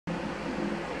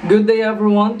Good day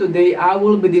everyone. Today I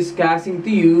will be discussing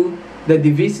to you the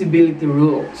divisibility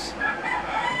rules.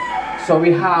 So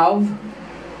we have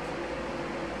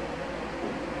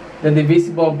the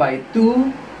divisible by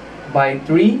 2, by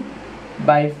 3,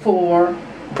 by 4,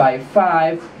 by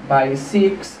 5, by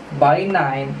 6, by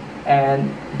 9,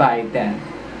 and by 10.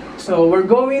 So we're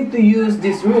going to use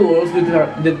these rules to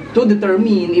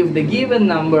determine if the given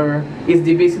number is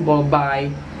divisible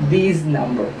by these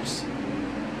numbers.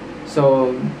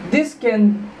 So this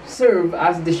can serve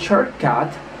as the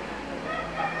shortcut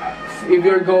if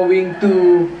you're going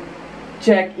to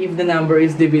check if the number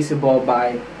is divisible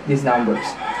by these numbers.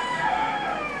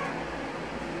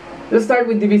 Let's start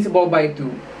with divisible by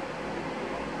 2.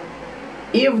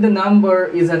 If the number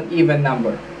is an even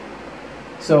number,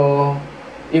 so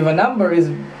if a number is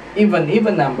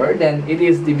even number, then it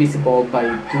is divisible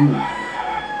by 2.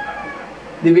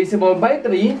 Divisible by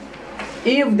 3,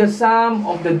 if the sum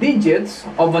of the digits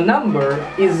of a number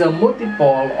is a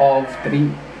multiple of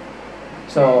 3.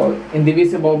 So in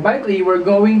divisible by 3, we're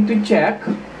going to check.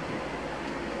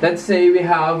 Let's say we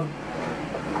have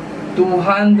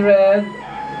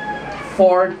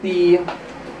 243.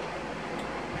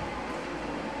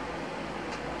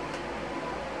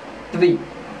 Okay,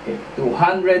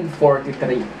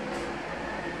 243.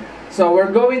 So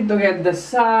we're going to get the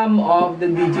sum of the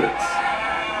digits.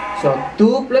 So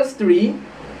 2 plus 3,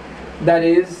 that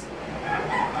is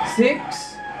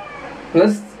 6,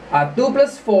 plus 2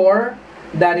 plus 4,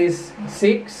 that is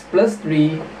 6 plus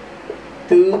 3,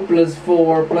 2 plus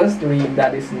 4 plus 3,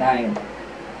 that is 9.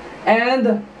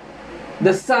 And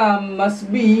the sum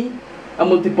must be a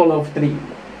multiple of 3.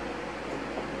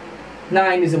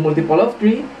 9 is a multiple of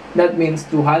 3, that means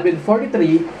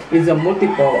 243 is a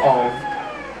multiple of,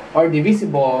 or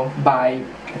divisible by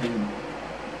 3.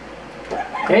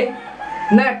 Okay,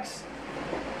 next,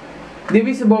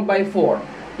 divisible by 4.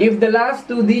 If the last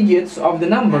two digits of the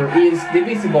number is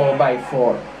divisible by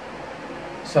 4.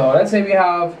 So let's say we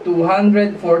have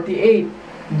 248.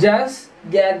 Just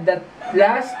get the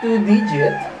last two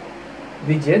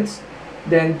digits,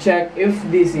 then check if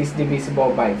this is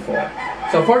divisible by 4.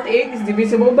 So 48 is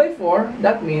divisible by 4.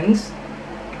 That means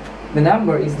the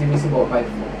number is divisible by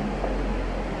 4.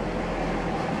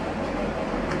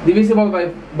 Divisible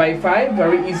by 5,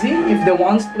 very easy, if the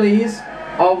ones place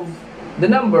of the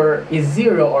number is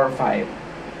 0 or 5.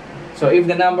 So if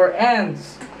the number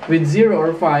ends with 0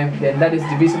 or 5, then that is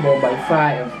divisible by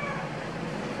 5.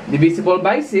 Divisible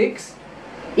by 6,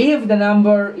 if the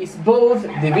number is both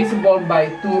divisible by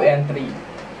 2 and 3.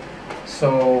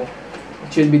 So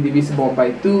it should be divisible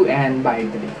by 2 and by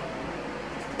 3.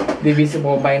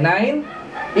 Divisible by 9,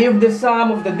 if the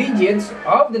sum of the digits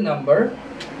of the number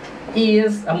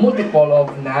is a multiple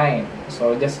of 9.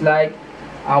 So just like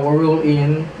our rule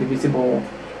in divisible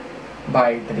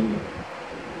by 3.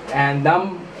 And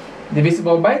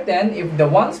divisible by 10 if the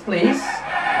ones place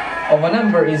of a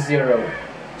number is 0.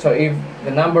 So if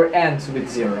the number ends with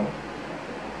 0.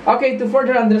 Okay, to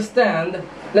further understand,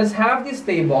 let's have this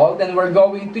table. Then we're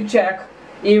going to check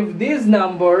if these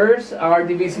numbers are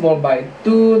divisible by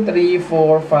 2, 3,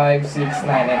 4, 5, 6,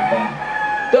 9, and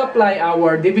 10. To apply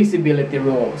our divisibility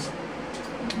rules.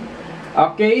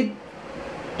 Okay,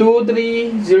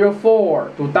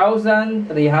 2304,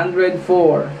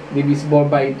 2304, divisible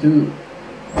by 2.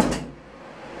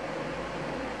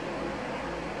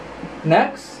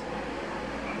 Next,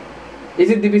 is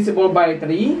it divisible by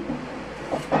 3?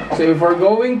 So if we're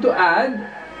going to add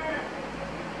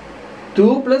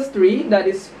 2 plus 3, that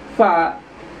is 5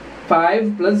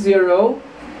 plus 0,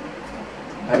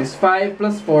 that is 5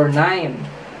 plus 4, 9.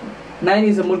 9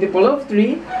 is a multiple of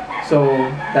 3, so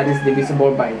that is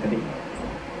divisible by 3.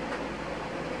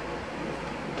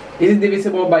 Is it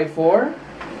divisible by 4?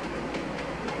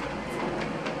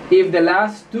 If the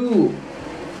last two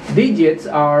digits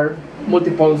are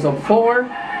multiples of 4,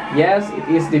 yes, it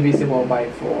is divisible by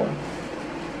 4.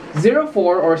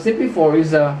 04 or simply 4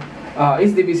 is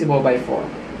divisible by 4.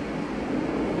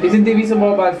 Is it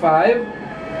divisible by 5?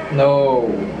 No,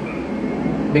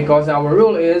 because our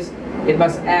rule is it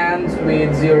must end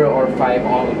with 0 or 5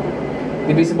 only.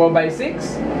 Divisible by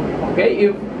 6? Okay,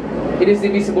 if it is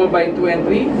divisible by 2 and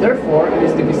 3, therefore it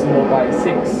is divisible by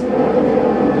 6.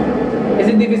 Is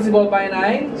it divisible by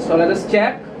 9? So let us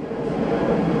check.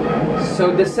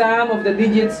 So the sum of the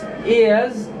digits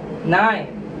is 9.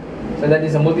 So that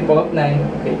is a multiple of 9.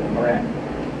 Okay, correct.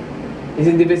 Is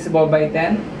it divisible by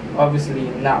 10?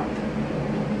 Obviously not,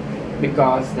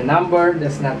 because the number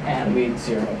does not end with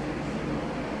 0.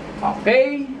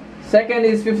 Okay, second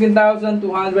is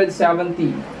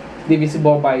 15,270,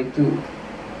 divisible by 2.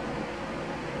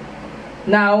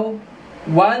 Now,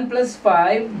 1 plus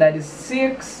 5, that is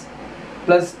 6,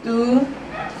 plus 2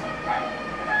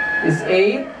 is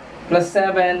 8, plus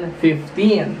 7,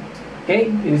 15. Okay,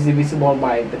 it is divisible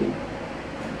by 3.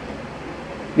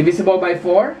 Divisible by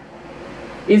 4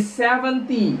 is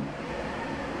 70.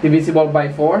 Divisible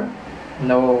by 4?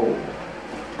 No.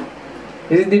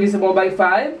 Is it divisible by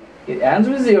 5? It ends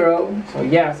with 0, so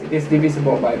yes, it is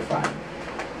divisible by 5.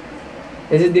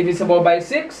 Is it divisible by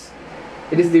 6?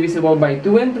 It is divisible by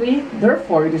 2 and 3,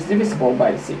 therefore it is divisible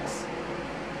by 6.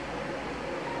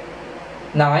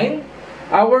 9.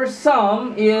 Our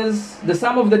sum is, the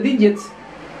sum of the digits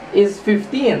is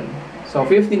 15. So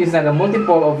 15 is not a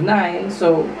multiple of 9,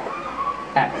 so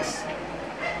x.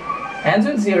 Ends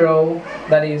with 0,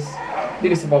 that is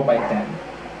divisible by 10.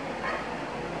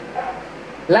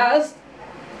 Last,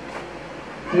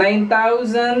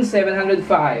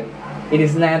 9,705. It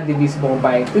is not divisible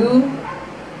by 2.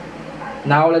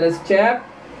 Now let us check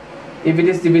if it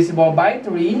is divisible by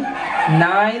 3.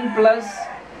 9 plus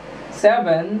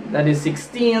 7, that is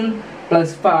 16,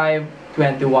 plus 5,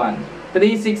 21.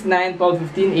 3, 6, 9, 12,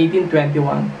 15, 18,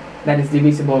 21. That is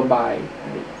divisible by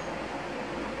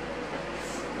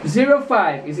 3. 0,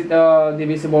 5. Is it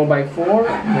divisible by 4?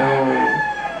 No.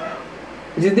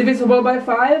 Is it divisible by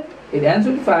 5? It ends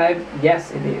with 5.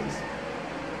 Yes, it is.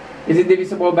 Is it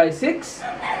divisible by 6?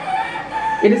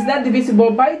 It is not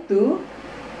divisible by 2.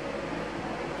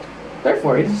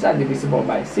 Therefore, it is not divisible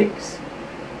by 6.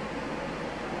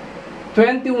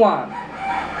 21.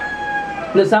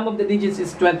 The sum of the digits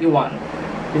is 21.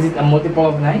 Is it a multiple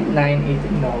of 9? 9,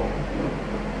 18? No.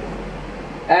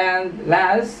 And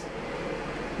last,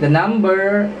 the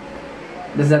number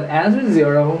does not end with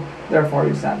 0. Therefore,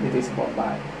 it is not divisible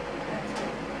by 10.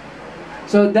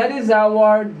 So that is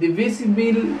our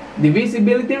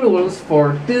divisibility rules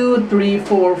for 2, 3,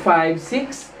 4, 5,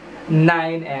 6,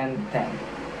 9, and 10.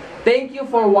 Thank you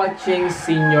for watching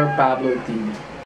Senior Pablo TV.